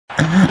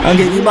I'm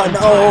getting you, but no!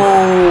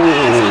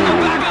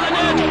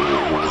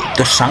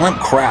 The silent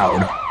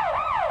crowd.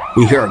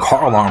 We hear a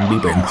car alarm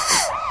beeping.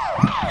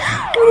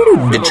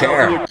 The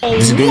chair.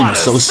 This game is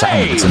so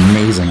silent. It's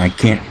amazing. I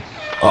can't.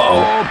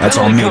 Uh-oh. That's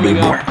all me, dude.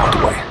 Out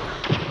the way.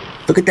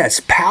 Look at that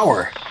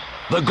power.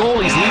 The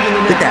goalie's leaving the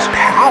net. Look at that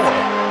power.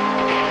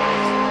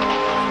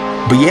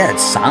 But yeah,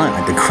 it's silent.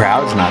 Like the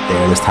crowd's not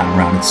there this time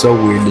around. It's so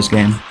weird, this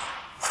game.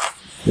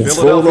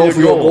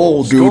 Philadelphia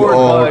goal, dude.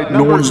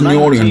 No one's in the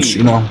audience,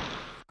 you know.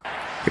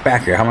 Get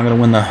back here. How am I going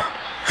to win the...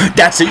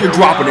 That's it. You're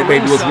dropping it,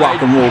 baby. Let's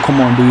rock and roll. Come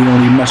on, dude. You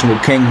don't be messing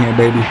with King here,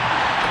 baby.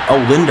 Oh,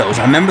 Lindos.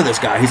 I remember this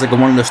guy. He's like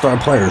one of the star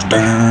players.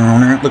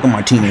 Down. Look at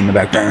my teammate in the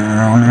back.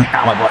 Down.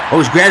 Ow, my butt. Oh,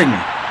 he's grabbing me.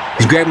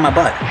 He's grabbing my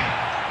butt.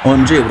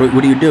 OMG,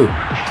 what do you do?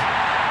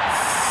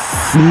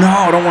 No,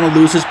 I don't want to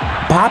lose this.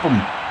 Pop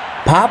him.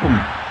 Pop him.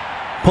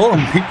 Pull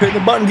him. Keep hitting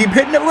the button. Keep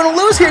hitting it. We're going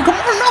to lose here. Come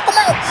on. Knock him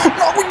out.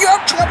 No, we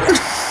got champion.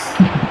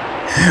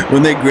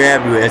 When they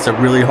grab you, it's a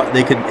really hard.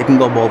 It can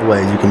go both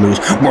ways. You can lose.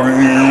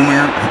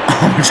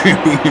 I'm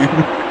champion.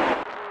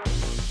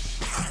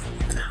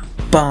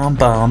 Bum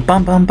bum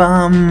bum bum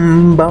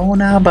bum,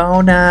 bona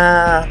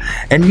bona,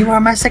 and you are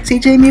my sexy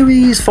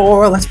J-Movies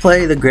for Let's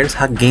Play the greatest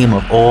hockey game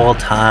of all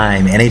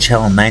time,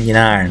 NHL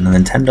 99, the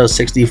Nintendo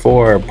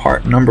 64,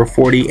 part number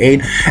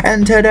 48,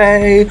 and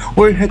today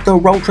we hit the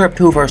road trip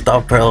to versus the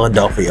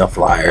Philadelphia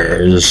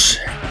Flyers,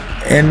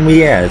 and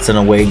yeah, it's an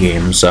away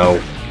game, so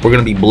we're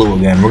gonna be blue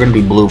again. We're gonna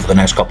be blue for the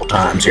next couple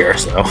times here,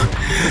 so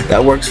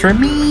that works for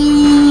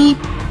me.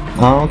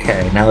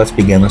 Okay, now let's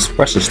begin. Let's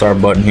press the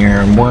start button here.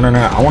 I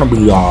want to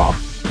be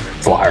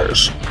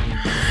Flyers.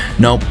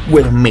 Nope,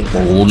 with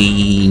Maple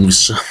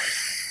Leaves.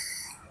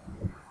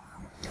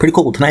 Pretty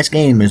cool. Tonight's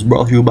game is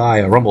brought to you by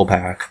a Rumble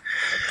Pack.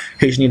 In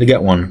case you need to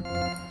get one.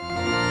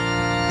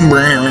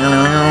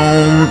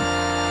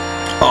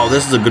 Oh,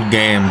 this is a good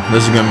game.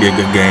 This is gonna be a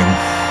good game.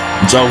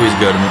 It's always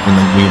good when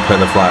you play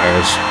the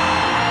Flyers.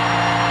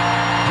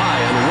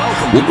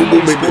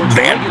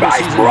 Van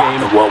Dyke,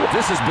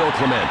 This is Bill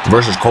Clement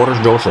versus Curtis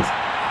Joseph.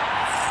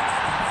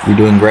 You're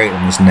doing great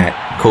on this net.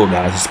 Cool,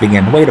 guys. Let's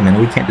begin. Wait a minute.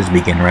 We can't just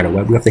begin right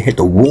away. We have to hit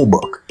the rule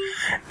book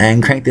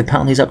and crank the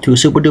penalties up to a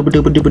super duper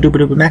duper duper duper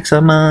duper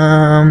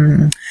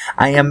maximum.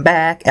 I am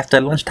back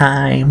after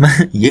lunchtime.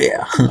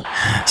 Yeah.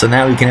 So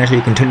now we can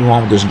actually continue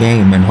on with this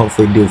game and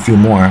hopefully do a few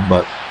more.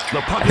 But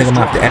I think I'm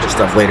gonna have to edit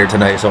stuff later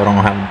tonight, so I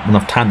don't have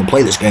enough time to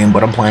play this game.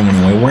 But I'm playing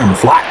anyway. We're in the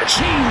Flyers.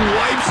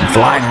 I'm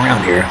flying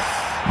around here.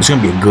 It's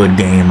gonna be a good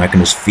game. I can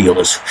just feel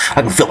this.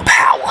 I can feel the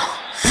power.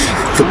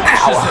 Feel the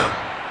power.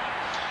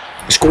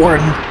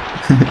 Scoring.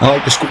 I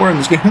like to score in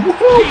this game.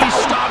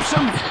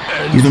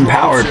 He's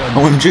empowered.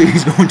 OMG,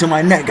 he's going to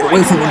my net. Get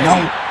away from me.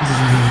 No.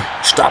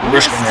 Stop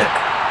risking it.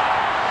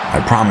 I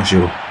promise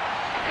you.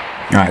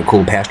 Alright,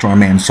 cool. Pass to our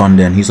man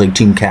Sundin. He's like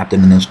team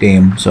captain in this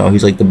game. So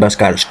he's like the best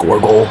guy to score a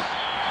goal.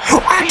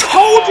 I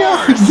told you.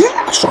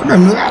 Yeah,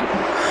 Sundin.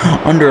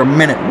 Under a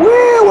minute.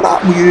 Well, what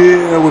up?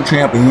 Yeah, we're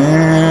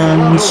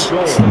champions.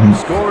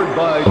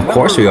 Of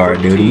course we are,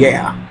 dude.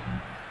 Yeah.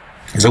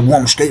 He's like, well,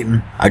 I'm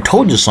skating. I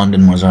told you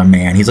Sundin was our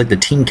man. He's like the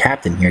team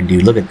captain here,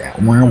 dude. Look at that.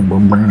 That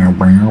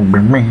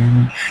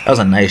was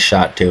a nice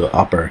shot, too.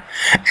 Upper.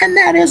 And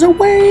that is a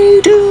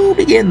way to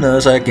begin the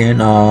second,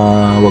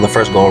 well, the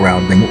first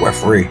go-around thing.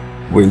 Referee.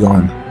 Where are you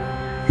going?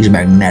 He's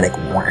magnetic.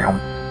 Wow.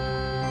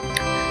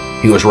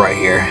 He was right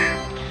here.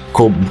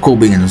 Cool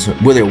beans.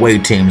 We're the away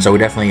team, so we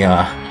definitely,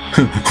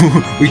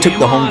 we took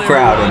the home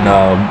crowd, and,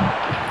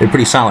 they're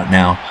pretty silent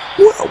now.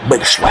 Whoa,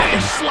 big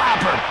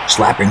slapping.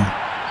 Slapping.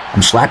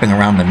 I'm slapping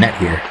around the net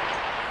here.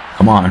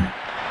 Come on.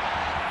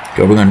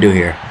 Okay, what we're gonna do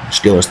here?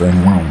 Steal this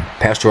thing. Wow.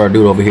 Pass to our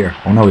dude over here.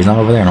 Oh no, he's not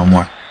over there no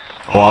more.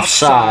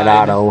 Offside,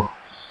 Otto.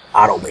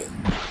 Otto beam.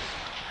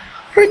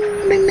 Ring,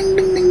 ding, ding,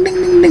 ding, ding, ding,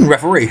 ding, ding.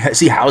 Referee.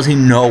 See, how does he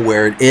know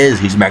where it is?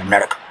 He's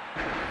magnetic.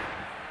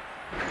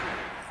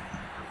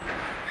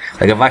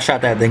 Like, if I shot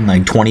that thing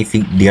like 20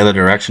 feet the other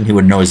direction, he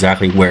would know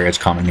exactly where it's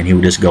coming, and he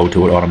would just go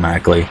to it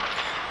automatically.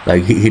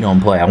 Like, he don't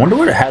play. I wonder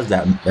what it has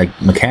that, like,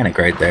 mechanic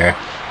right there.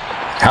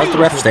 How's the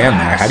ref stand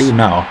there? How do you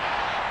know?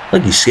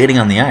 Look, he's skating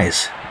on the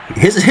ice.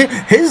 His thing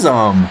is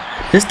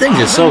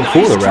so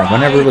cool, the ref. I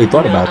never really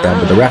thought about that,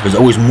 but the ref is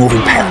always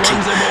moving. Penalty.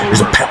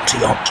 There's a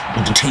penalty on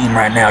the team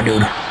right now,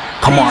 dude.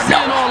 Come on, no.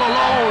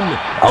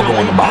 I'll go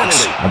in the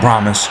box. I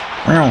promise.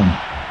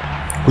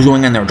 Who's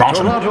going in there?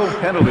 Johnson.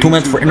 2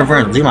 minutes for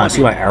interference.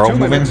 See my arrow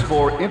moving?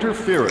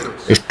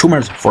 There's 2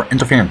 minutes for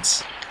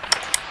interference.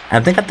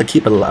 I think I have to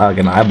keep like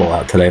an eyeball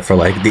out today for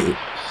like the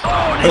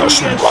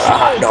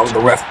hot dog, the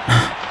ref.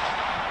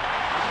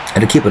 I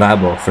had to keep an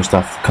eyeball for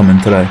stuff coming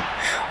today.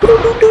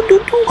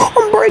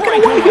 I'm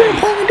breaking away here,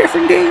 playing a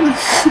different game.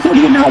 What do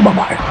you know?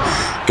 Bye-bye.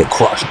 Get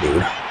crushed,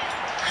 dude.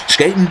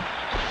 Skating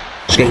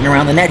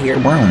around the net here.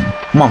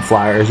 Come on,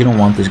 Flyers. You don't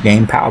want this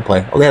game. Power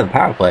play. Oh, they have a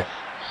power play.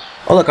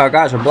 Oh, look, our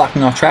guys are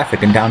blocking off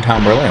traffic in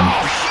downtown Berlin.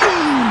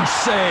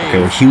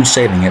 Okay, we're huge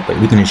saving it, but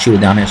we can just shoot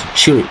it down here.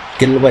 Shoot it.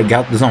 Get it away.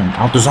 Get out the zone.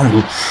 Out the zone,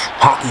 dude.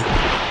 Hockey.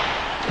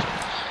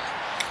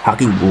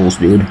 Hockey rules,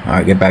 dude.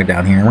 Alright, get back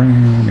down here.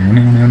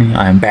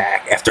 I am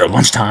back after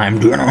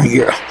lunchtime.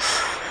 Yeah.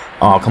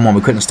 Oh, come on.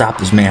 We couldn't stop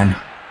this, man.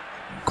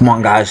 Come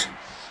on, guys.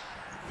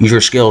 Use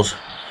your skills.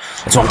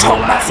 That's what I'm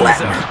talking about,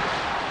 Flatten.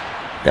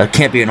 That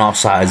can't be an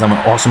offsides. I'm an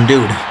awesome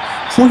dude.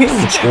 We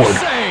scored.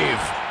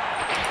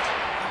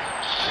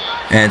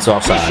 And it's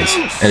offsides.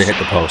 And it hit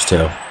the post,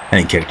 too. And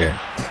he kicked it.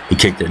 He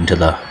kicked it into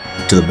the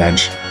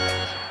bench.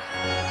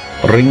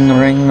 Ring,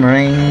 ring,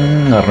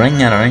 ring, ring,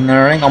 ring,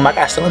 ring. Oh my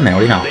gosh, still in there.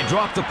 What do you know? They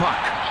dropped the puck.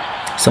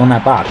 Still in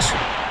that box.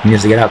 He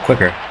needs to get out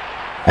quicker.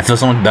 I feel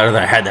so much better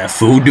that I had that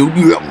food, dude.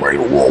 Yeah, I'm ready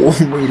to roll.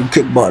 I'm ready to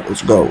kick butt.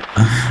 Let's go.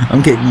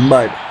 I'm kicking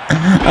butt.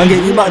 I'm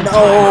kicking butt.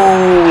 Oh!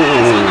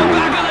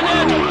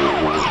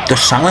 The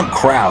silent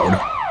crowd.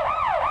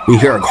 We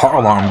hear a car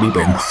alarm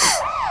beeping.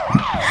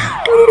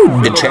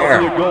 The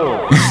chair.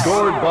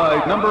 Scored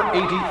by number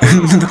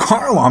 88. The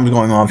car alarm's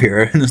going off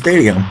here in the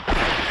stadium.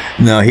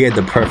 No, he had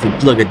the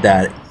perfect. Look at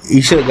that.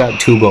 He should have got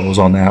 2 goals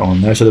on that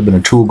one. That should have been a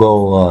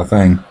 2-goal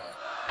thing.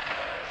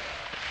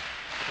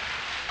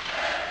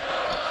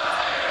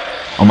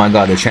 Oh my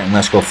God, they're chanting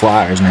 "Let's go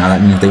Flyers" now.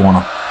 That means they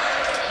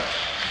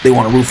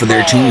wanna root for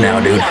their team now,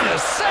 dude.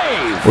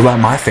 What about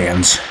my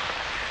fans?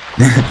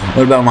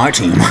 What about my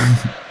team?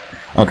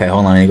 Okay,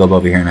 hold on. I need to go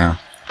over here now.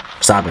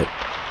 Stop it.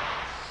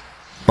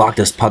 Block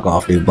this puck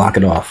off, dude. Block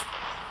it off.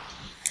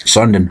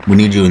 Sundin, we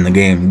need you in the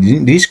game.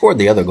 He scored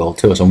the other goal,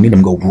 too, so we need him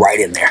to go right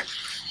in there.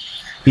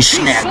 He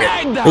snagged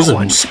it. This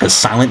is a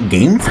silent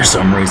game for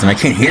some reason. I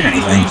can't hear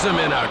anything.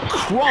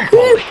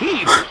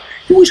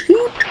 He was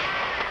heaped.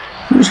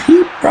 He was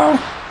heaped, bro.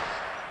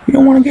 You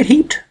don't want to get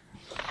heaped.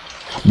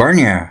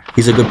 Bernier,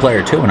 he's a good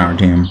player, too, in our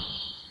team.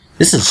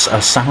 This is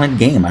a silent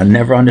game. I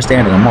never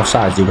understand it. I'm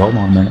offsides, dude. Hold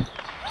on a minute.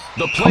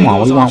 Come on,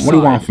 what do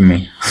you want from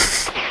me?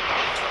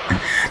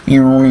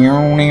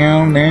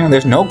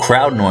 There's no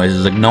crowd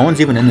noises. Like, no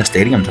one's even in the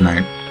stadium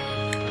tonight.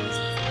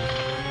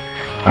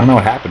 I don't know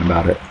what happened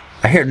about it.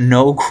 I hear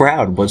no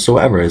crowd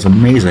whatsoever. It's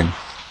amazing.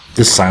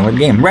 This silent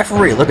game.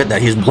 Referee, look at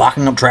that. He's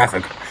blocking up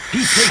traffic.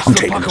 I'm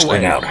taking this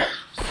thing out.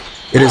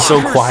 It is so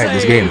quiet,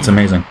 this game. It's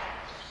amazing.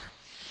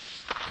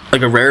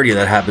 Like a rarity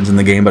that happens in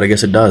the game, but I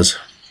guess it does.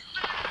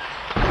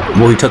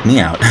 Well, he took me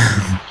out.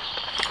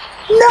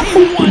 No,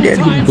 he did.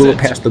 He blew it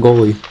past the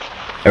goalie.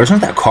 Ever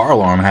since that car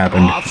alarm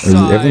happened,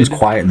 everything's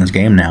quiet in this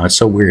game now. It's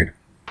so weird.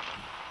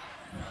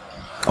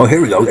 Oh, here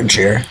we go. Good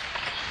chair.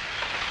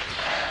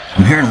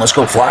 I'm hearing "Let's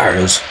go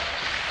Flyers."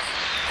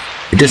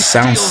 It just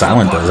sounds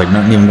silent, though. There's like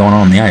nothing even going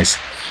on the ice.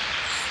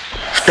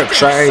 Stick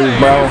save,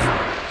 bro.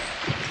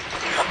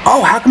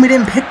 Oh, how come we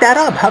didn't pick that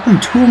up? How come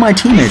 2 of my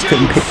teammates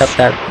couldn't pick up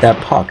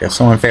that puck? That's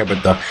so unfair,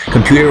 but the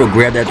computer will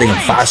grab that thing in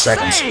 5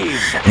 seconds.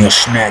 And he'll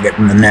snag it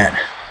in the net.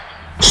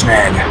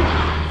 Snag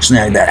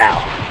that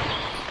out.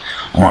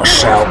 On a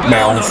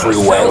southbound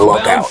freeway,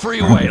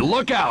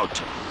 look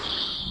out.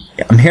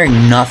 Yeah, I'm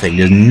hearing nothing.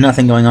 There's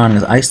nothing going on in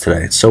this ice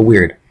today. It's so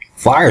weird.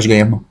 Flyers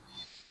game.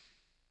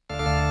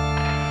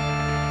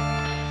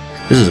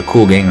 This is a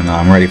cool game, and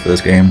I'm ready for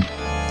this game.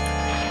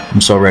 I'm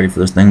so ready for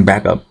this thing.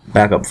 Back up,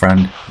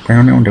 friend. Why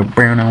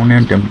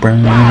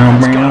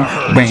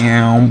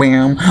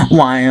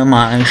am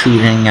I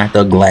shooting at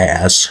the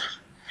glass?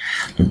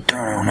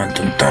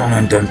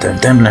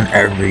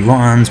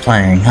 Everyone's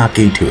playing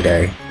hockey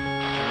today.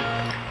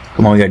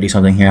 Come on, we gotta do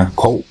something here.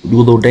 Cole, do a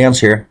little dance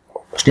here.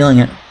 Stealing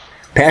it.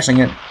 Passing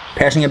it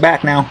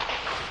back now.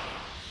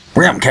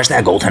 Bram, catch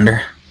that,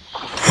 goaltender.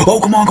 Oh,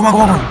 come on.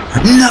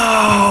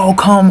 No,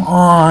 come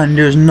on.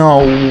 There's no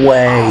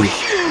way.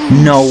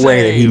 No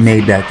way that he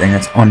made that thing.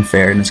 That's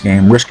unfair in this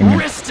game. Risking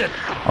it.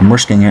 I'm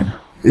risking it.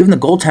 Even the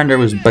goaltender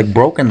was like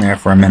broken there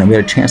for a minute. We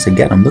had a chance to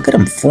get him. Look at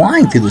him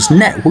flying through this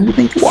net. Who do you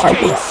think you are?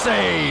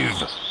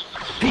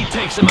 He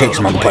takes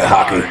him out to play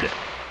hockey.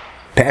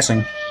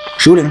 Passing.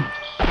 Shooting.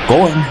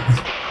 Going.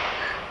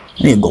 I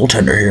need a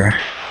goaltender here.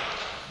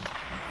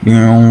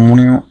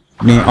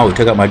 Oh, he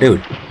took out my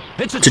dude.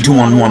 It's a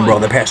 2-on-1, bro.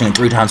 They're passing it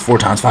 3 times, 4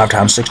 times, 5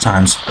 times, 6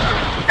 times.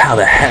 How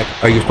the heck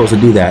are you supposed to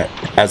do that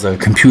as a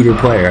computer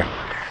player?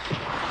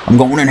 I'm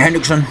going in,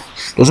 Hendrickson.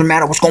 Doesn't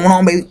matter what's going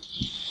on, baby.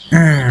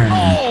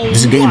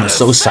 This game is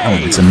so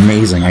silent. It's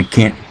amazing. I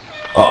can't.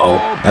 Uh-oh.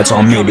 That's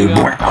on me, dude.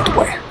 Out the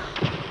way.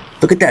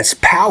 Look at that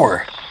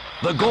power.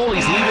 Look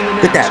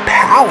at that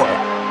power.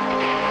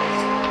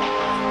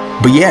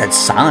 But yeah, it's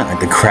silent. Like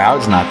the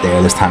crowd's not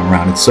there this time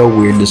around. It's so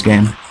weird, this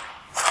game.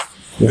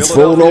 Well,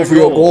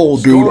 Philadelphia goal,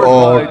 dude.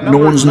 No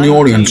one's in the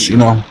audience, you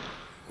know.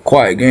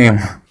 Quiet game.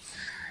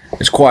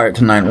 It's quiet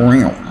tonight.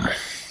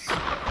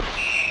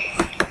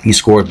 He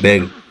scored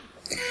big.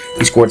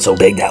 He scored so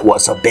big. That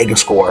was a big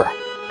score.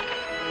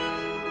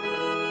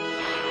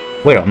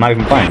 Wait, I'm not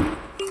even playing.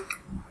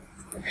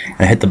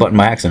 I hit the button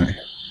by accident.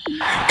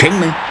 King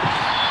me.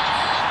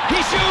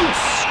 He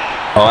shoots.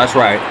 Oh, that's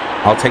right.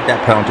 I'll take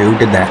that penalty. Who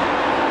did that?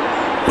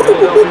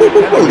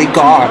 Holy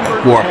God.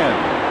 Or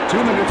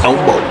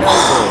elbow.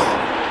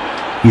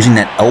 Using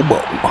that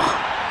elbow.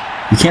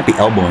 You can't be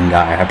elbowing,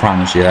 guy. I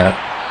promise you that.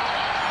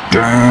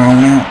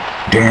 Down.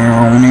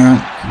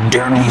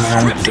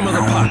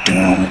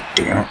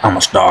 I'm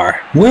a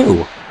star.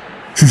 Woo.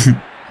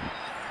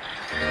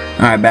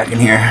 Alright, back in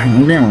here.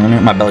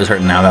 My belly's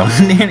hurting now, though.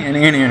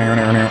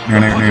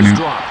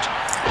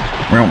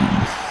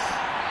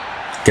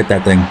 Get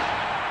that thing.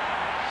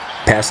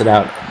 Pass it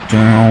out.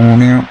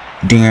 Down.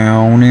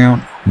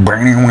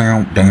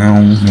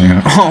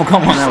 Oh,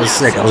 come on, that was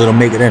sick. I was going to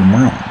make it in.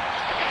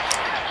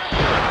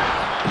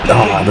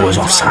 Oh, but it was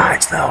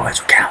offsides, though. That's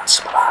what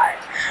counts.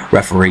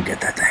 Referee, get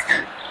that thing.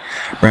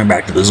 Bring it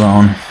back to the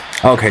zone.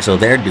 Okay, so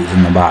their dude's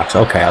in the box.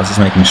 Okay, I was just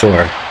making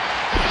sure.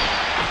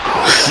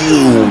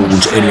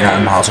 Huge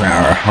 89 miles an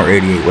hour, or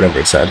 88, whatever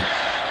it said.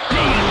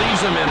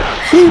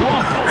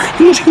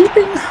 He's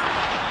heaping.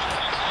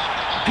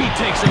 He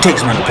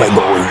takes him on to play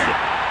goalie.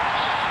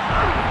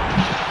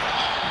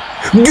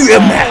 Get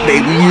him that,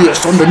 baby.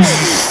 Yes, on the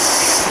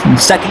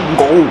second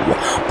goal.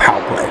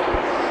 Power play.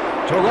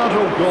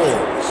 Toronto goal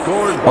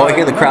scored. Oh, I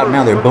hear the crowd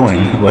now. They're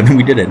booing. But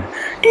we did it.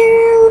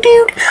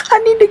 I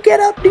need to get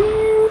up.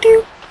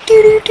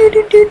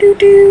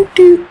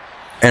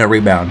 And a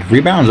rebound.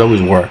 Rebounds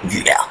always work.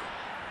 Yeah.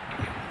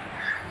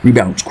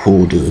 Rebound's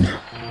cool, dude.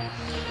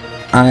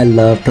 I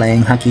love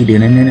playing hockey.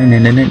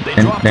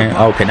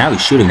 Okay, now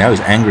he's shooting. Now he's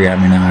angry at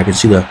me now. I can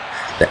see the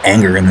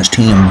anger in this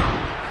team.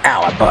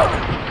 Ow, I butt.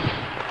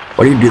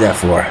 What do you do that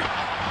for?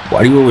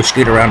 Why do you always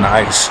skate around the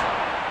ice?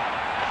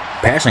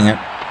 Passing it.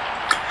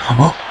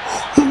 Oh,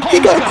 he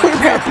got a clear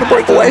path for the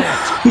breakaway.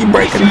 He's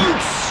breaking.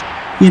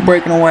 He's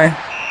breaking away.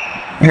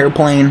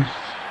 Airplane.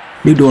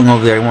 What are you doing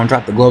over there? You want to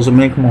drop the gloves with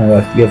me? Come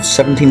on, you have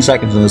 17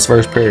 seconds in this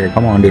first period.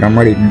 Come on, dude. I'm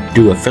ready to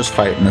do a fist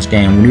fight in this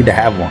game. We need to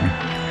have one.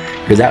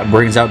 Because that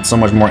brings out so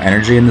much more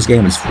energy in this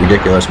game. It's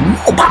ridiculous.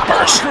 Oh,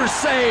 poppers!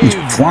 He's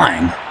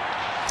flying.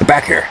 Get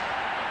back here.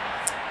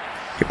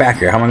 Get back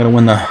here. How am I going to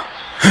win the...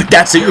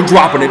 That's it. You're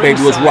dropping it, baby.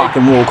 Let's rock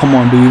and roll. Come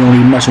on, dude. You don't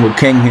need messing with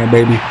King here,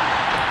 baby.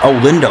 Oh,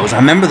 Lindos. I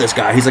remember this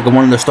guy. He's like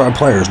one of the star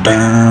players.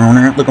 Down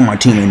there. Look at my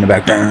teammate in the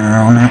back.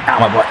 Down there. Ow,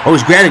 my butt. Oh,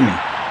 he's grabbing me.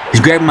 He's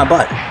grabbing my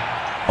butt.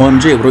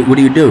 OMG, what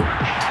do you do?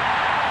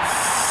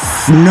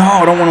 No,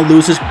 I don't want to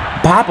lose this.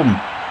 Pop him.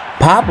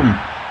 Pop him.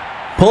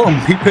 Pull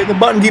him. Keep hitting the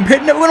button. Keep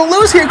hitting it. We're going to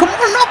lose here. Come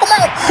on, knock him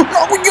out.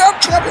 Knock him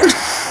out, champion.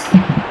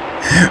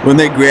 When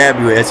they grab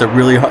you, it's a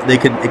really hard. It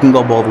can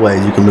go both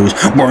ways. You can lose.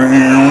 I'm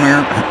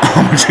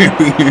a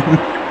champion.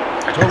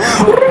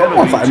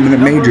 5-minute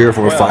major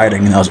for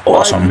fighting, and that was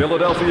awesome. I'm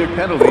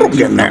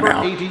getting there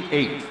now.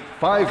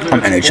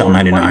 I'm NHL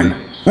 99.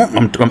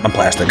 I'm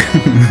plastic.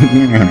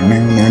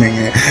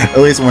 At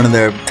least one of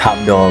their top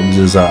dogs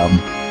is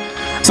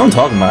that's what I'm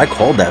talking about. I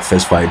called that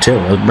fist fight too.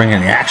 I was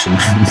bringing the action.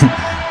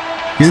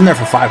 He's in there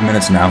for 5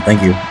 minutes now.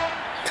 Thank you.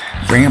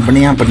 What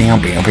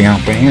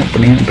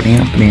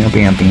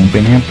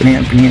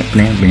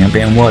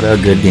a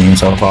good game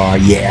so far.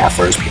 Yeah,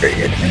 first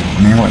period.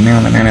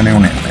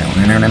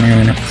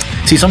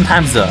 See,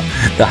 sometimes the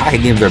hockey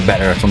games are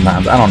better.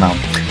 Sometimes I don't know.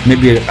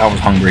 Maybe I was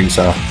hungry,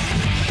 so.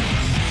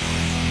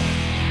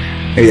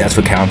 Maybe that's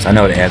what counts. I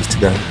know it adds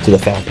to the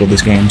fact of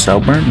this game. So,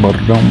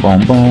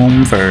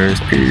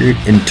 first period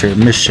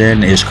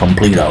intermission is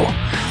completo.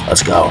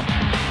 Let's go.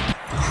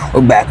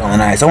 We're back on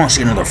the ice. I want to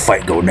see another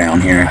fight go down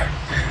here.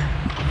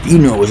 You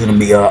know it was going to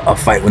be a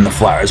fight when the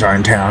Flyers are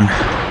in town,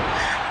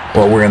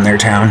 or we're in their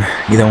town.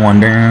 Either one.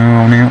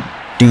 Down.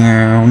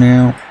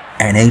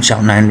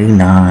 NHL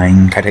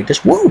 99. Can I take this?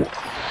 Whoa.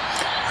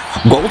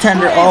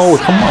 Goaltender. Oh,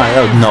 come on.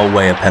 That was no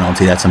way a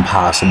penalty. That's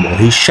impossible.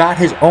 He shot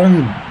his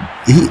own.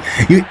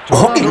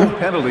 Hooking?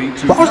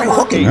 Why was I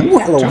hooking? Ooh,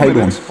 hello, how you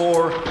doing?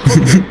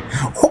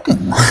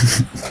 Hooking.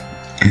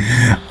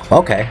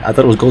 Okay, I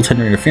thought it was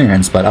goaltender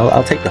interference, but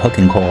I'll take the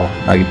hooking call.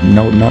 Like,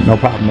 no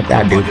problem with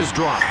that, dude.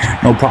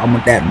 No problem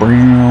with that.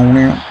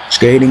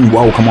 Skating.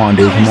 Whoa, come on,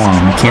 dude. Come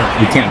on. We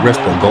can't risk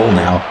the goal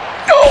now.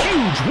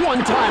 Huge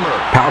one-timer.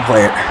 Power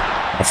play it.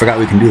 I forgot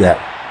we can do that.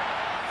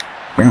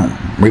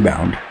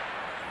 Rebound.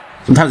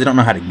 Sometimes they don't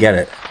know how to get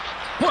it.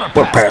 What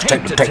a pass.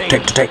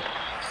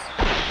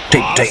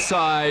 Take.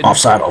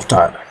 Offside.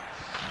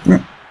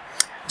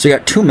 So you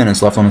got 2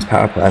 minutes left on this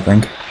power play, I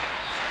think.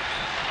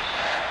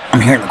 I'm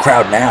hearing the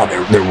crowd now.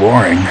 They're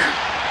roaring.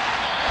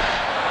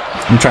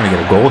 I'm trying to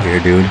get a goal here,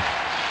 dude.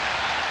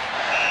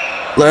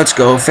 Let's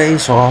go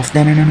face off.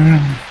 Come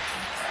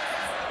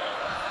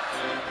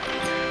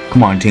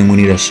on, team. We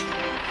need us.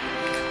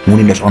 We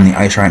need us on the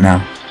ice right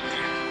now.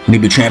 We need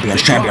to be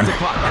champions. Champion.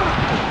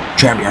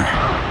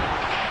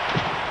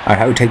 Alright,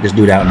 how do we take this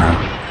dude out now?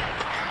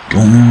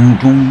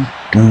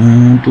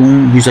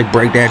 He's like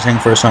breakdancing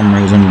for some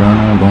reason.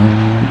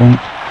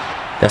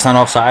 That's not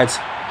offsides.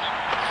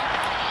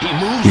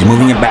 He's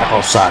moving it back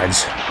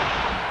offsides.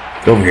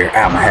 Get over here.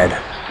 Out my head.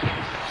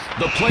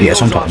 Yeah,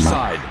 that's what I'm talking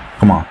about.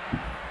 Come on.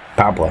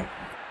 Power play.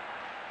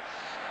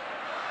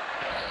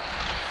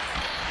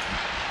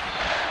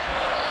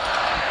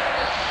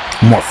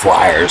 More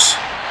Flyers.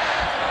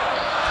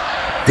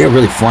 They're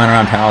really flying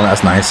around town.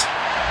 That's nice.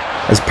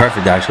 That's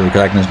perfect, actually,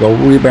 because I can just go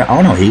rebound.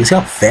 Oh, no. See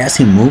how fast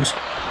he moves?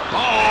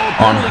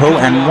 On who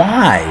and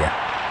why?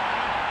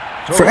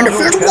 For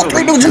interference, what?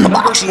 3 dudes in the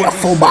box. Yeah,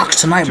 full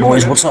box tonight,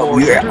 boys. What's up?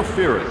 Yeah.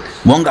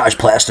 One guy's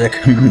plastic.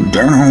 We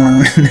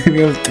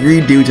have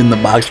 3 dudes in the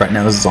box right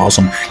now. This is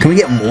awesome. Can we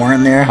get more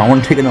in there? I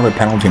want to take another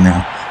penalty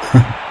now.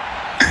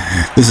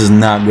 This is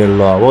not good at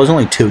all. Well, it was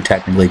only 2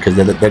 technically, because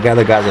the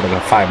other guys had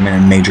like a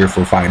 5-minute major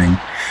for fighting.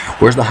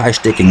 Where's the high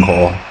sticking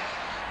call?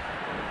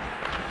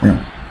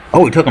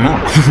 Oh, he took him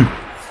out.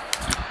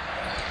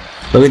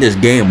 Look at this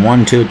game.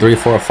 1, 2, 3,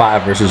 4,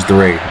 5 versus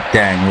 3.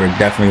 Dang, we're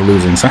definitely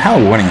losing. Somehow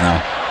we're winning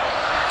though.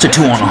 It's a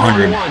 2 on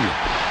 100.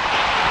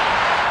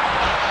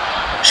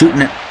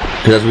 Shooting it.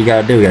 Because that's what we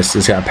gotta do. We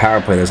just gotta power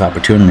play this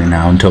opportunity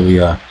now until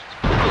we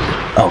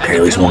okay,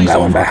 at least one guy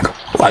went back.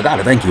 Oh, I got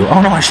it, thank you.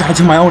 Oh no, I shot it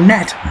to my own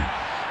net.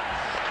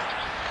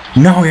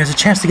 No, he has a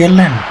chance to get it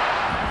in.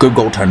 Good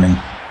goaltending.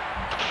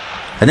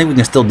 I think we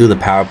can still do the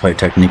power play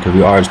technique because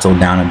we are still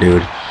down a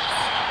dude.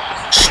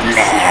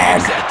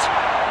 Snag.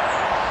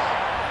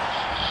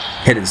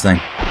 Hit this thing.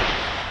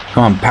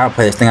 Come on, power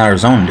play this thing out of our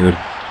zone, dude.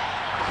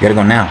 You gotta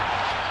go now.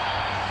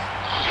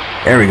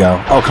 There we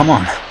go. Oh, come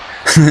on.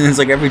 It's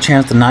like every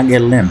chance to not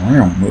get it in.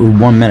 We're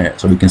 1 minute,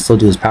 so we can still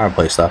do this power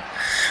play stuff.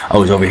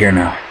 Oh, he's over here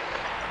now.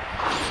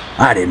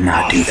 I did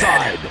not do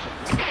that.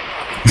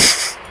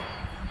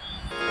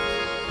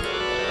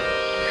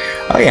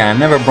 Oh yeah, I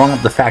never brought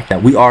up the fact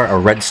that we are a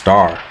red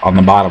star on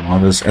the bottom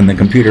of us, and the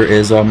computer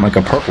is like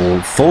a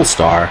purple full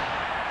star.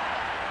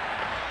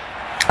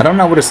 I don't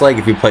know what it's like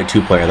if you play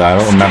 2-player though. I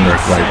don't remember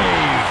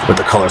like what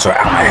the colors are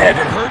out of my head.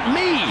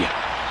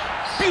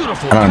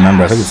 I don't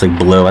remember. I think it's like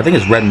blue. I think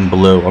it's red and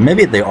blue, or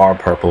maybe they are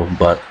purple.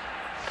 But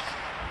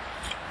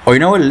or you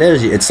know what it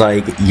is? It's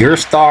like your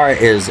star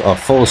is a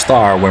full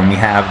star when we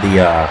have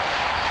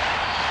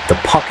the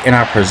puck in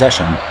our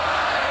possession.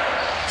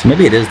 So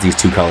maybe it is these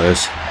 2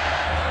 colors.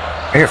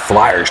 I hear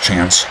Flyers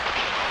chants.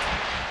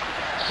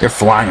 They're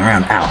flying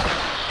around. Ow.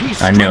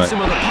 I knew it.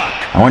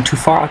 I went too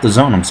far out the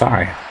zone. I'm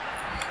sorry.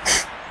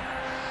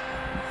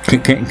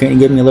 Can't you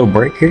give me a little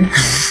break here?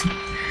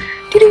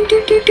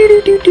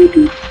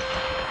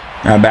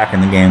 Back in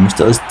the game.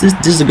 Still,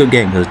 this is a good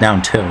game because it's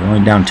down 2. We're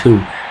only down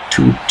two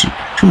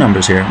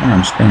numbers here.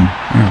 I'm spinning.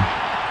 Yeah.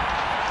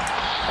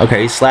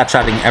 Okay, he's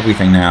slap-shotting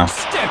everything now.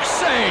 Stick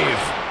save.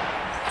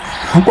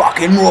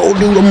 Rock and roll,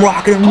 dude. I'm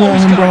rocking and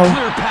rolling, bro.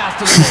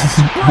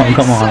 Oh,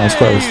 come on, that's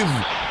close.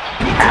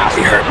 Ow,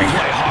 he hurt me.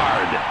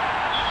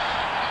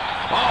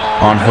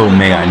 On who?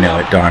 Me, I know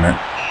it, darn it.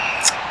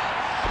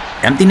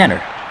 Empty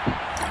netter.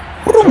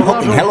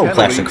 Hooking. Hello,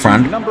 classic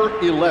friend. Number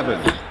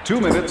 11.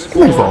 2 minutes.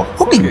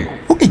 Hooking.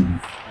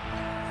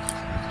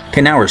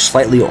 Okay, now we're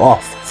slightly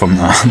off from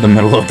the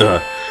middle of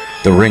the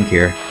rink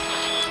here.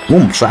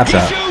 Boom, slap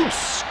shot.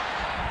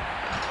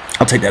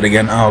 I'll take that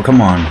again. Oh, come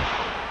on.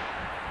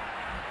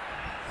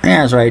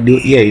 Yeah, that's right.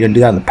 Yeah, you're gonna do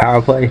that in the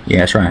power play? Yeah,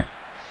 that's right.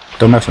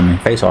 Don't mess with me.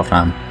 Face off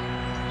time.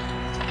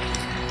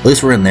 At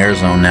least we're in their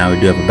zone now. We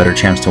do have a better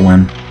chance to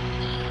win.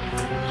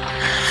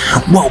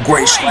 Whoa,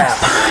 great slap.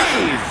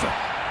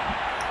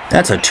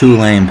 That's a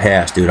 2-lane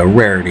pass, dude. A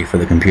rarity for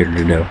the computer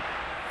to do.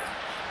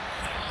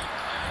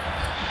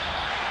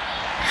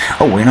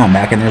 Oh, wait, no. I'm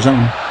back in their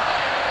zone.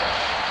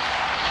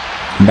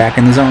 I'm back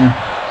in the zone.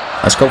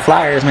 Let's go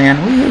Flyers, man.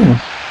 Woo.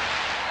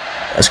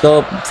 Let's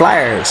go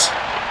Flyers.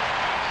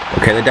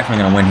 Okay, they're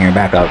definitely going to win here.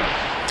 Back up.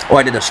 Oh,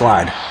 I did the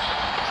slide.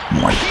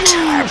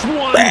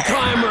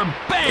 One-timer,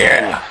 bang!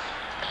 Yeah.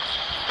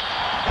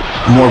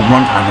 More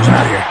run-timers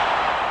out here.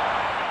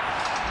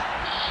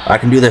 I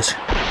can do this.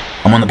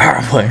 I'm on the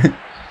power play.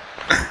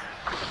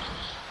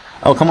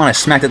 Oh, come on. I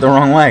smacked it the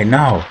wrong way.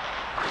 No.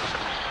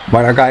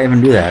 Why'd our guy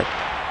even do that?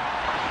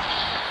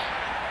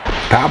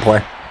 Power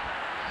play.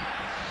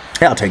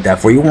 Hey, I'll take that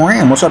for you.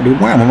 Wham. What's up, dude?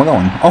 Wham. Where am I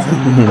going? Oh.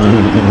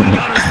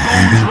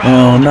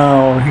 Oh,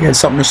 no. He had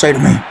something to say to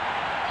me.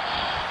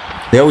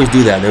 They always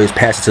do that. They always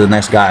pass it to the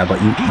next guy,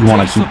 but you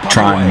want to keep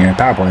trying here.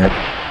 Power play it.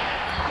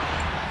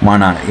 Why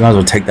not? You might as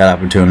well take that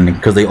opportunity,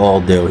 because they all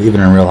do,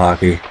 even in real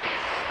hockey.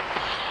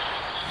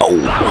 Oh.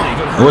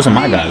 It wasn't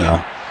my guy,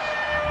 though.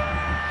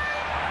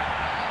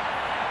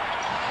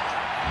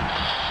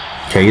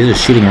 Okay, he's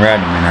just shooting right at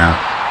me now.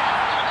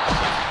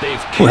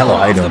 Oh, hello,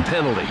 how you doing?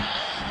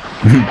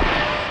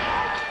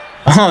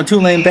 Oh,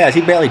 2-lane pass.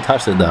 He barely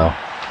touched it, though.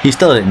 He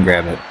still didn't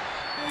grab it.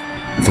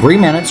 3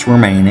 minutes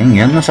remaining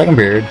in the second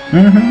period.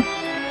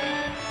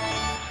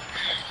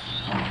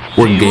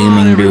 We're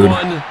gaming, dude.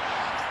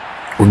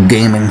 We're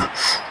gaming.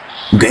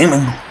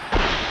 Gaming.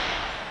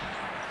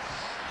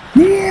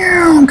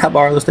 Can I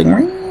borrow this thing?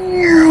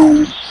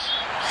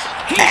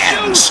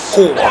 And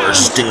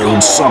scores,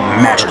 dude. Some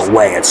match it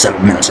away at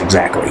 7 minutes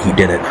exactly. He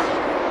did it.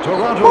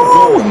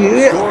 Oh,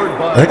 yeah.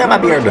 I think that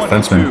might be our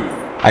defenseman.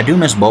 I do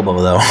miss Bobo,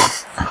 though.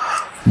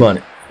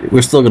 But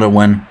we're still going to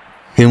win.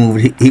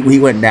 He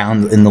went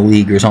down in the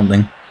league or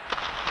something.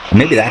 Or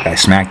maybe that guy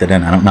smacked it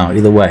in. I don't know.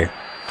 Either way.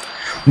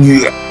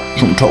 Yeah.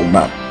 That's what I'm talking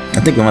about.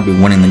 I think we might be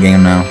winning the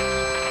game now.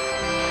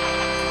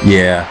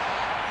 Yeah.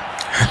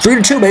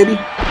 3-2, baby.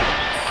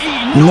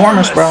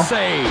 Enormous, bro.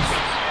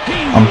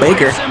 I'm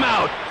Baker.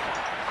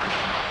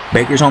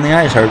 Baker's on the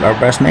ice, our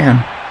best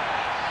man.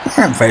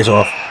 Face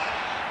off.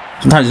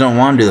 Sometimes you don't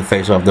want to do the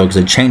face-off though, because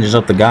it changes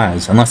up the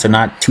guys, unless they're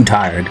not too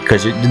tired.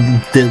 Because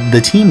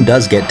the team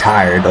does get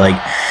tired. Like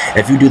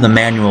if you do the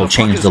manual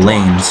change the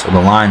lanes or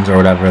the lines or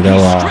whatever,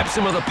 they'll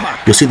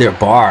you'll see their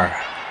bar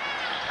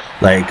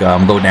like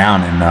go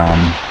down and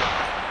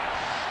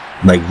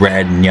like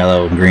red and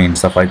yellow and green,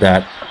 stuff like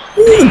that.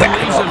 Ooh,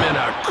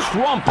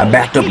 I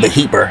backed up the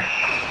heaper.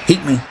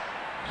 Heat me.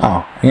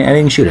 Oh, yeah, I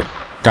didn't shoot it.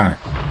 Darn it.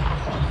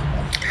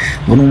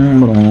 Boom,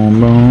 boom,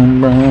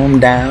 boom, boom.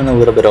 Down a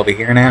little bit over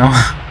here now.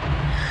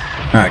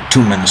 Alright,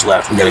 2 minutes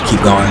left. We gotta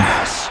keep going.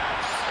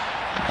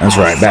 That's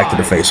right, back to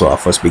the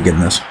face-off. Let's begin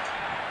this.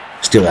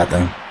 Steal that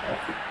thing.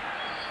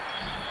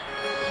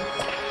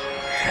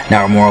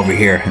 Now we're more over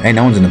here. Hey,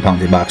 no one's in the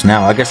penalty box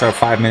now. I guess our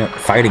 5-minute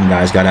fighting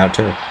guys got out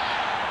too.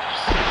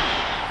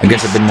 I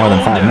guess it's been more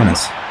than 5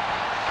 minutes.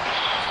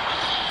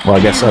 Well, I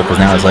guess so, because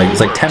now it's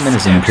like 10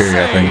 minutes in the period,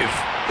 I think.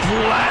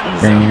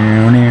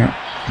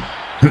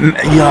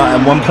 Yeah,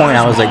 at one point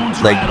I was like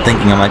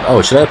thinking, I'm like,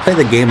 oh, should I play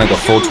the game like a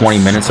full 20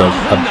 minutes of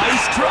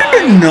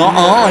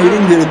nuh-uh, you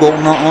didn't get a goal,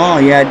 nuh-uh.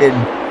 Yeah, I did.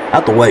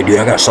 Out the way, dude,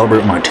 I gotta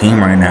celebrate my team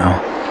right now.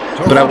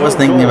 But I was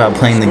thinking about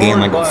playing the game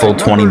like a full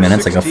 20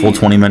 minutes, like a full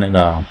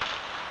 20-minute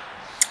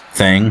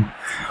thing.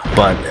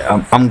 But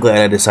I'm glad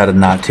I decided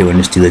not to and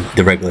just do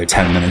the regular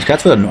 10 minutes.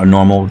 That's what a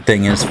normal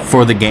thing is.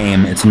 For the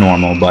game, it's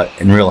normal, but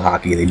in real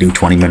hockey, they do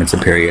 20 minutes a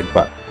period.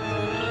 But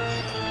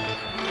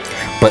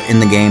in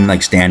the game,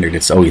 like standard,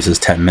 it's always this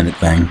 10-minute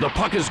thing. The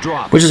puck is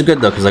dropped. Which is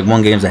good, though, because like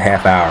one game's a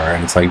half hour,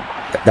 and it's like,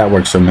 that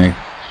works for me.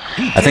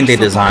 I think they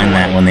designed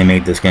that when they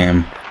made this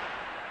game.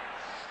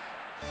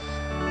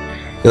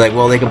 They're like,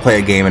 well, they can play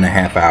a game in a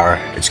half hour.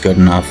 It's good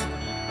enough.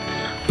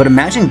 But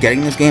imagine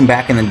getting this game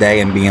back in the day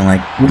and being like,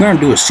 we're going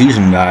to do a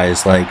season,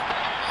 guys. Like,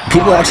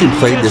 people actually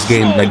played this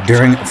game like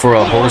for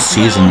a whole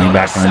season like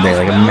back in the day.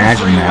 Like,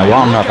 imagine that.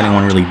 Well, I don't know if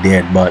anyone really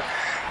did, but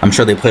I'm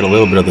sure they played a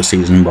little bit of the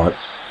season. But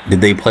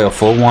did they play a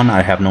full one?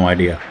 I have no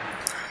idea.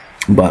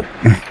 But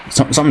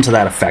something to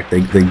that effect.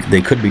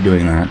 They could be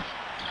doing that.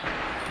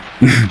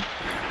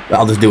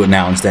 I'll just do it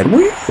now instead.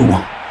 Woo!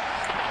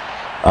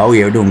 Oh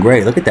yeah, we're doing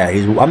great. Look at that.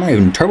 I'm not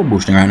even turbo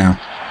boosting right now.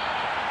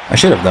 I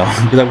should have though,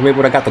 because I would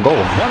have got the goal.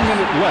 1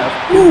 minute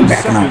left. Woo,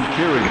 backing up.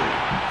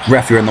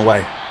 Ref, you're in the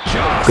way.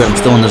 Good, I'm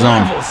still in the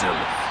zone.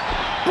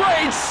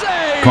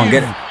 Come on,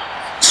 get it.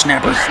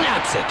 Snapper.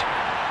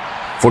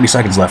 40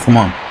 seconds left. Come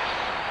on.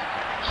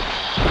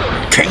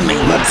 King me,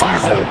 left fire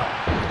hole.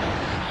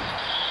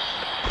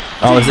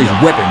 Oh, this thing's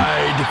whipping.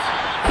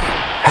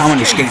 How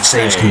many skate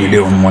saves can you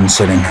do in one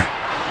sitting?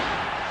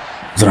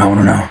 That's what I want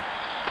to know.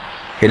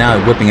 Okay, now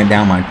I'm whipping it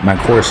down my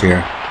course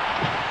here.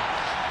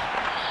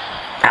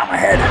 Out my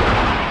head.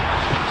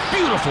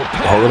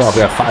 Hold it off.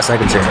 We have 5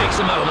 seconds here.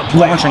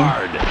 Launching.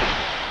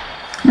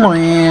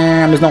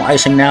 There's no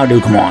icing now,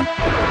 dude. Come on.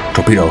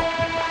 Torpedo.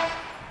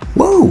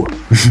 Woo!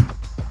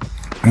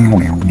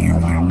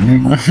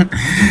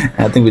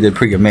 I think we did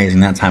pretty amazing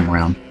that time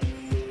around.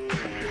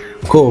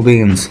 Cool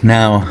beans.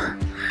 Now,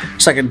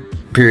 second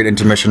period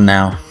intermission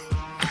now.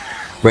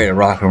 Ready to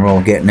rock and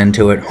roll, getting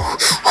into it.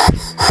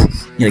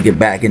 Gonna get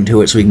back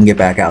into it so we can get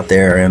back out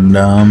there and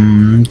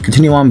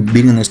continue on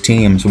beating this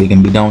team so we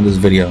can be done with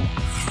this video.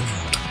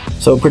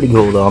 So pretty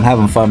cool though. I'm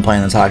having fun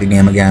playing this hockey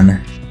game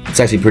again. It's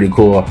actually pretty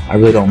cool. I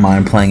really don't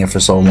mind playing it for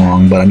so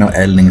long, but I know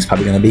editing is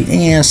probably going to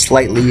be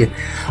slightly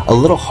a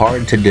little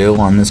hard to do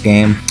on this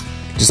game.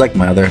 Just like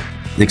my other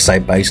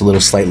Excite Bikes, a little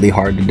slightly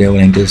hard to do,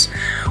 and just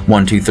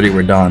 1, 2, 3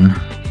 we're done.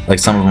 Like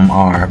some of them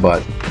are,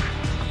 but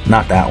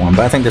not that one.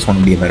 But I think this one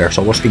will be better.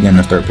 So let's begin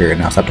this third period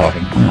now. Stop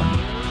talking.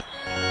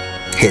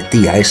 Hit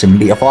the ice and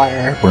be a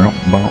flyer,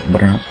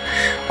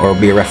 or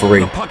be a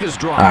referee.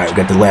 Alright, we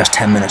got the last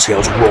 10 minutes here.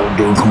 Let's roll,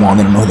 dude. Come on,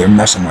 they don't know who they're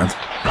messing with.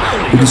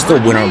 We can still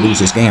win or lose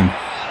this game.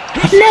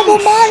 Never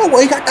mind,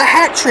 we got the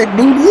hat trick,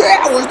 dude.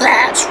 Yeah, it was the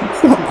hats.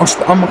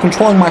 I'm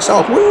controlling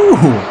myself. Woo!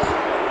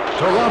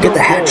 Get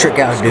the hat trick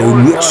out,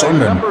 dude. Yes,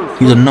 Sunderland.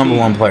 He's a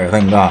 #1 player,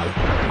 thank God.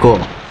 Cool.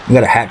 We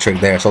got a hat trick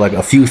there, so like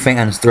a few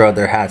fans throw out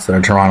their hats that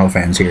are Toronto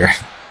fans here.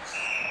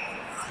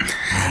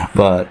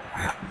 But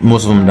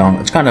most of them don't.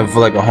 It's kind of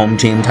like a home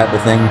team type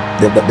of thing.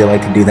 They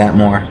like to do that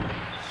more.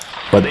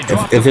 But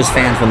if there's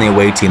fans from the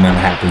away team and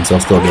it happens,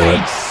 they'll still do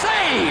it.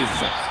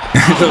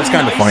 So it's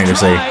kind of funny to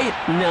see.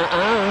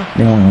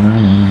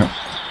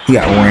 He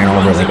got ran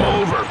over like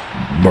a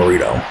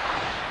burrito.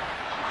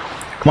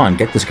 Come on,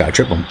 get this guy.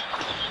 Trip him.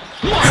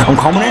 I'm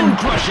coming in.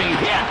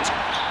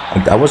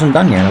 I wasn't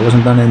done yet. I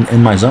wasn't done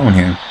in my zone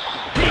here.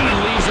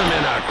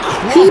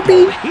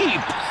 Heapy.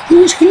 He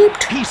was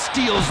heaped. He was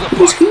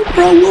heaped,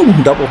 bro. Woo.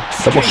 Double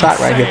shot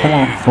right here. Come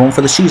on. Going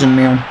for the season,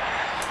 man.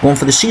 Going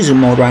for the season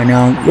mode right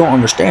now. You don't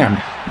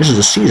understand. This is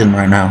a season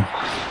right now.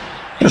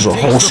 There's a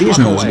whole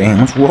season of this game.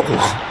 Let's roll.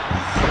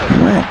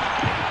 Right.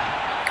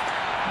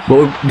 But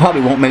we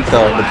probably won't make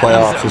the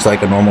playoffs just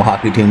like a normal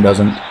hockey team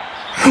doesn't.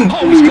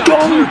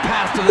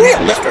 Yeah,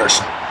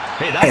 lifters.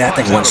 Hey, that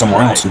thing went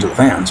somewhere else into the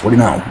fans. What do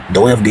you know?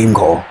 Delay of game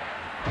call.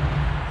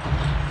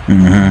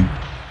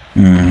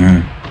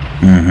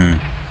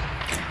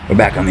 We're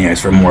back on the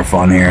ice for more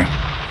fun here.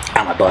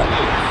 Out my butt.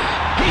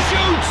 He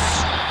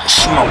shoots.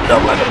 smoked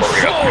up like a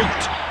burrito.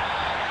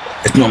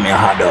 It's normally a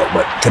hot dog,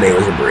 but today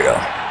was a burrito.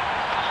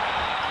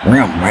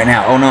 Rim right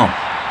now. Oh no.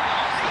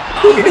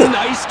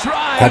 Nice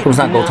try. That was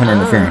not goaltender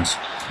interference.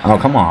 Oh,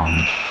 come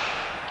on.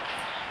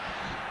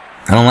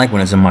 I don't like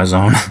when it's in my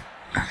zone.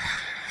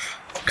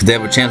 Because they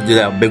have a chance to do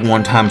that big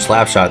one-time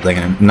slap shot thing,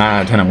 and 9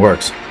 out of 10 it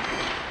works.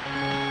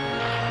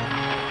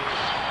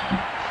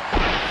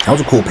 That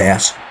was a cool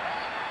pass.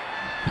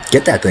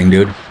 Get that thing,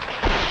 dude.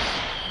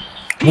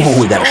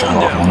 Whoa, we got a shot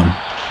off on him.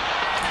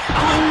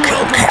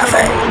 Kill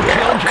Cafe.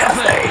 Yeah,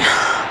 Cafe.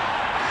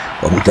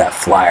 Welcome to that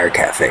Flyer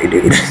Cafe,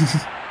 dude.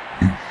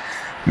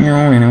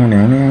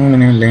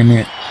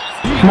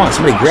 Come on,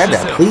 somebody grab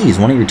that, please.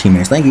 One of your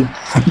teammates. Thank you.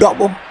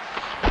 Double.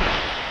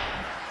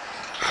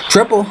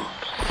 Triple.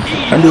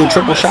 I'm doing a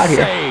triple shot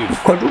here.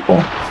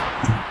 Quadruple.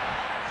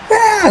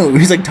 Yeah,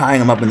 he's like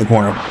tying him up in the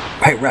corner.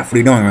 Hey, ref, what are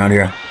you doing around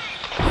here?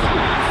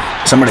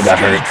 Somebody got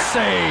hurt.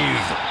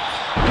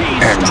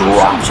 And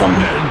drops him.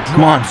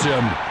 Come on.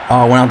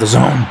 Oh, went out the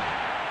zone.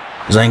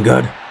 This ain't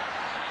good.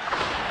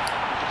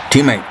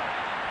 Teammate.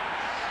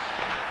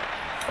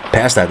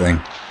 Pass that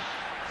thing.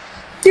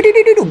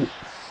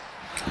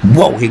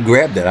 Whoa, he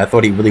grabbed it. I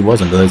thought he really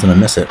wasn't, but he was going to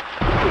miss it.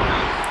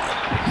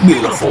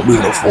 Beautiful,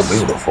 beautiful,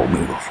 beautiful,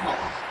 beautiful.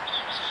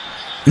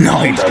 No,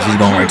 he does. He's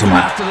going right to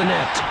my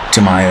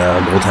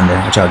goaltender.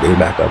 Watch out, dude.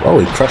 Back up. Oh,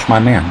 he crushed my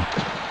man.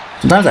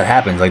 Sometimes that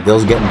happens. Like,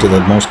 they'll get into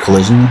the most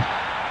collision.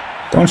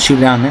 Don't shoot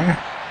down there.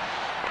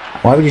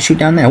 Why would you shoot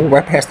down there? We'll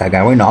right past that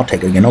guy. Wait, no, I'll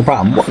take it again. No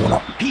problem. What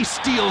up? He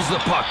steals the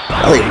puck.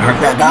 I'll even hurt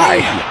that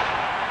guy.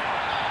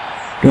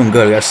 Doing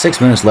good. We got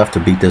 6 minutes left to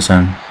beat this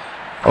in.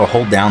 Or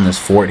hold down this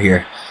fort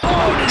here.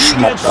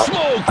 Smoked up.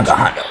 I got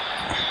hot dog.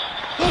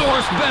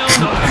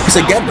 He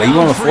said, "Get, you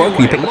on the floor?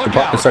 Can you pick up the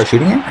puck and start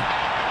shooting it?"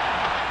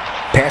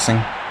 Passing.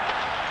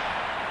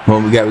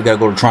 Well, we got to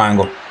go to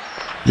triangle.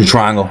 The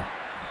triangle.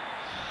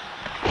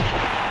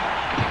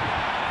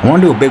 I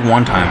want to do a big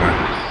one-timer,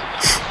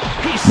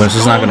 but it's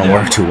just not going to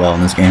work too well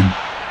in this game.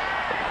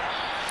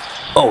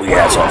 Oh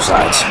yeah, it's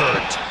offsides.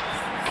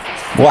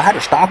 Well, I had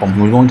to stop him.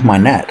 He was going to my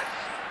net.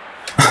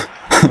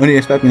 What do you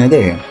expect me to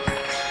do here?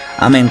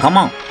 I mean, come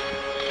on.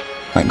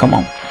 Like, come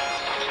on.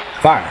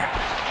 Fire.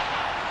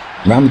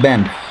 Round the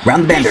bend.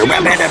 Round the bender.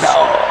 Round the bender.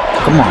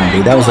 Oh, come on,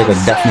 dude. That was like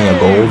definitely a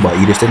goal, but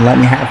you just didn't let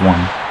me have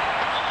one.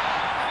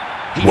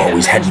 Whoa,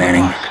 he's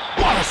headmanning.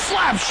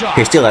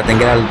 Okay, steal that thing.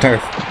 Get out of the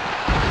turf.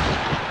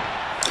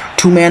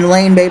 Two-man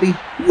lane, baby.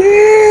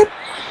 Whip.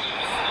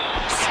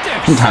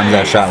 Sometimes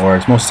that shot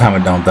works. Most of the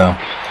time it don't, though.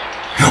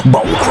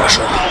 Bone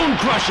crusher.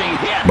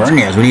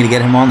 Berniers, we need to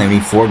get him on there. We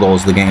need 4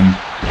 goals the game.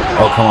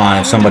 Oh, come on.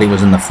 If somebody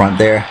was in the front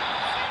there,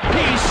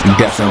 he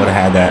definitely would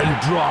have had that.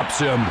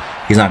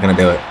 He's not going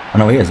to do it. Oh,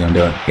 no, he is going to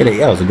do it.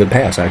 Yeah, it was a good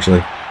pass,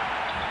 actually.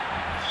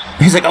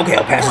 He's like, okay,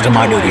 I'll pass it to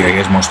my dude here. He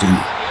has more speed.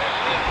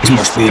 He's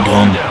more speed to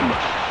him.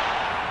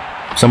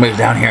 Somebody's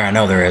down here. I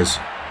know there is.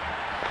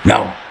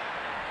 No.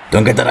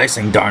 Don't get that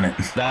icing, darn it.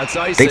 That's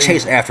icing. They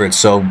chase after it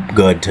so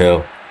good,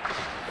 too.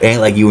 It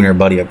ain't like you and your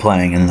buddy are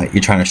playing and like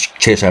you're trying to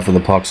chase after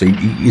the puck, so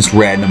it's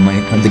randomly.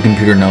 The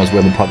computer knows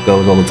where the puck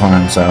goes all the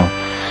time, so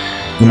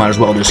you might as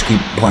well just keep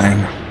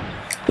playing.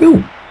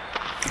 Ooh.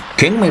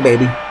 King me,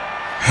 baby.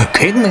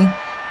 King me.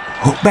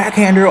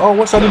 Backhander. Oh,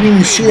 what's up? I didn't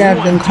even see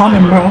that thing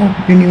coming, bro.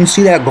 Didn't even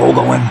see that goal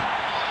going.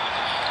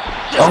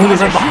 Oh, he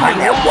was right behind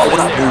that. Whoa, what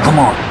up, dude? Come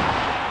on.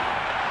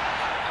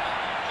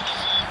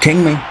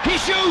 King me. He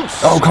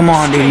shoots. Oh, come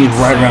on, dude. He's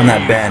right around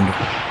that bend.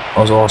 That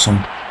was awesome.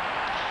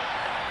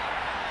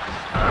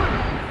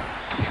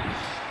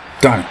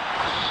 Darn it.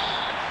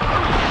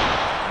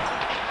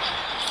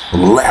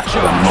 Left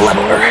of the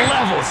leveler.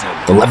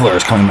 The leveler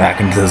is coming back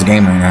into this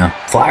game right now.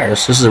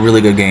 Flyers, this is a really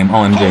good game.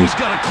 OMG. He's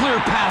got a clear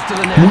path to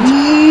the net.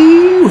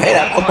 Woo! Hey,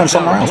 that puck went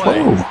somewhere else.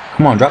 Whoa.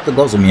 Come on, drop the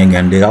gloves with me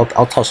again, dude.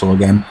 I'll tussle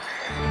again.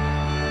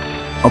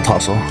 I'll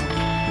tussle.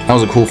 That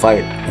was a cool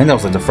fight. I think that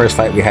was like the first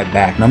fight we had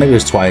back. No, maybe it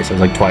was twice. It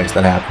was like twice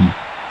that happened.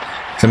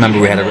 Because I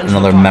remember we had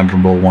another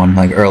memorable one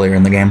like earlier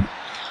in the game.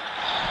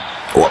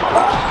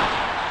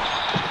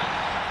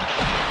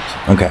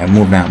 Okay,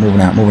 moving out.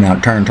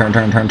 Turn.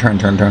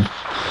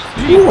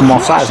 Ooh, I'm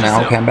off sides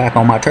now. Okay, I'm back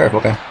on my turf.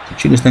 Okay,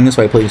 shoot this thing this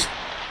way, please.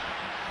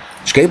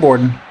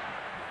 Skateboarding.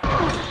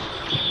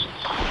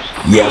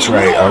 Yes,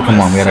 right. Oh, come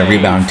on. We got a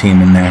rebound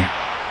team in there.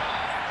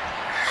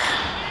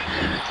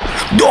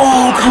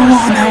 Oh, come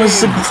on. That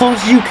was as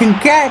close as you can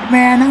get,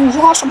 man. That was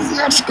awesome.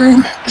 That's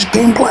game. This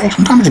gameplay.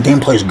 Sometimes the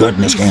gameplay is good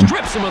in this game.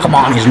 Come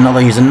on. He's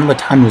another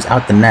time he was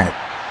out the net.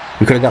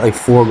 We could have got like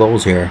 4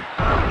 goals here.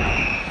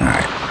 All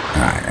right.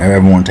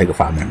 Everyone take a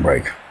 5-minute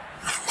break.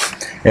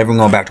 Everyone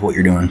go back to what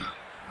you're doing.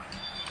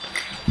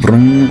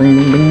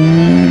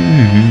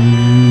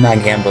 I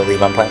can't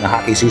believe I'm playing the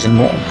hockey season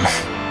 1.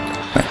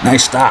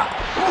 Nice stop.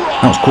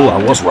 That was cool. I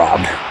was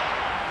robbed.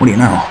 What do you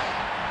know?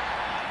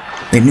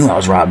 They knew I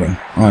was robbing.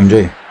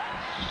 OMG.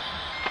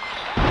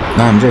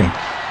 OMG.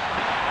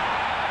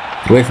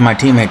 Get away from my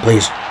teammate,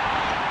 please.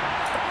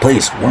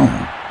 Please.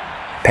 Warner.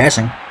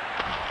 Passing.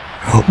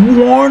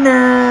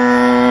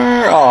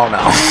 Warner! Oh, no.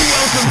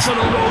 Welcome to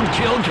the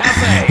Roadkill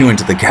Cafe. He went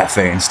to the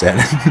cafe instead.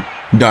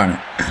 Darn it.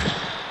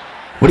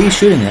 What are you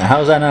shooting at?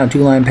 How is that not a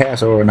two-line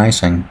pass or an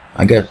icing?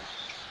 I guess.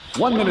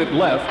 1 minute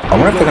left. I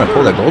wonder if they're going to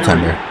pull their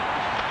goaltender.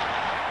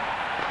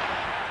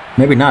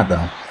 Maybe not,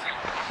 though.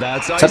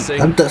 That's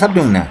icing. Stop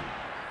doing that.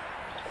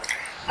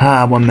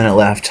 1 minute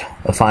left.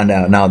 I'll find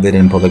out. No, they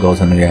didn't pull the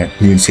goaltender yet.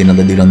 You can see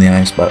another dude on the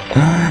ice, but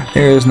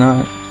there is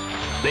not.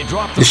 They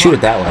dropped the Just shoot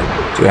it that way.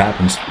 See what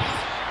happens.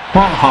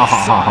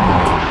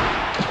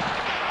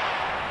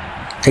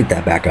 Take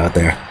that back out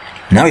there.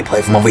 Now we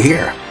play from over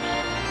here.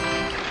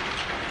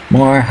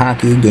 More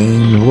hockey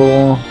game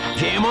rule.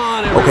 Game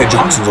on, Okay,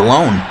 Johnson's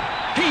alone.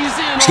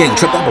 He's getting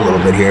tripped up a little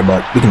bit here,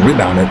 but we can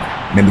rebound it.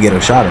 Maybe get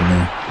a shot in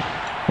there.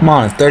 Come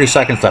on, it's 30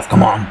 seconds left.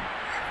 Come on.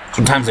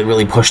 Sometimes they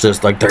really push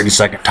this like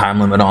 30-second time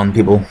limit on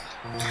people.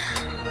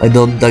 Like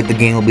the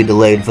game will be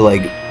delayed for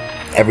like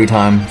every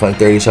time for like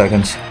 30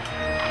 seconds.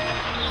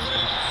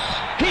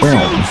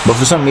 But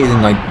for some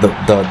reason, like the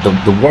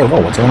word.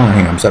 Whoa, what's going on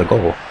here? I'm set a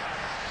goal.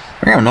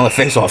 I don't know,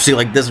 face off. See,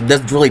 like this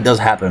really does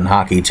happen in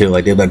hockey too.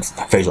 Like they like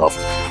face off,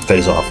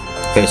 face off,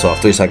 face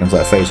off. 3 seconds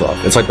left, face off.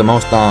 It's like the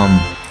most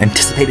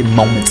anticipated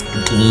moments of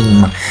the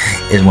game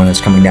is when it's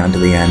coming down to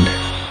the end.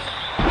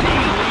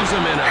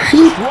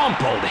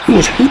 He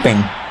was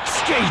heaping.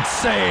 Skate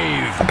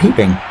save. I'm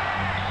heaping.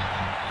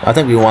 I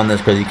think we won this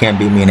because you can't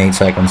beat me in 8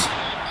 seconds.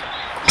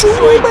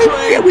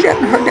 Yeah, we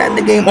haven't heard that in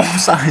the game.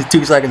 Offside,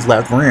 2 seconds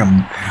left for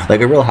him.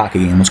 Like a real hockey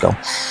game. Let's go.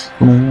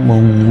 Boom,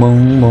 boom,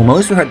 boom, boom. At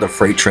least we heard the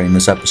freight train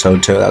this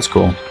episode too. That's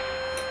cool.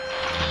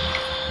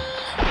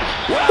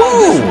 Whoa!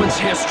 This one's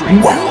history.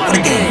 Wow, what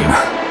a game.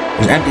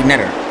 There's an empty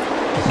netter.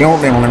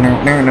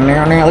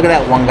 Look at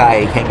that one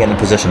guy. He can't get in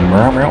position.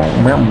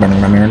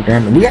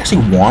 We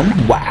actually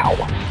won? Wow.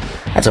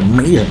 That's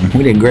amazing.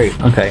 We did great.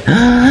 Okay.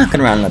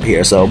 Gonna round it up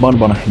here. So,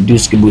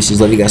 deuces, cabooses.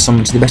 Love you guys so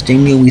much. The best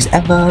Jamie movies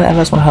ever. I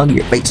just want to hug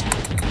your face.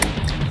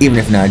 Even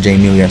if not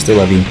Jamie, I still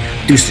love you.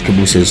 Deuces,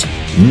 cabooses.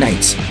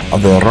 Knights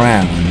of the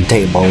Round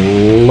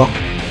Table.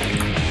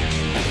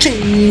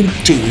 Cheaty,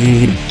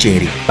 cheaty,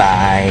 cheaty.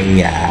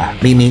 Bye.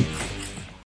 Meet me.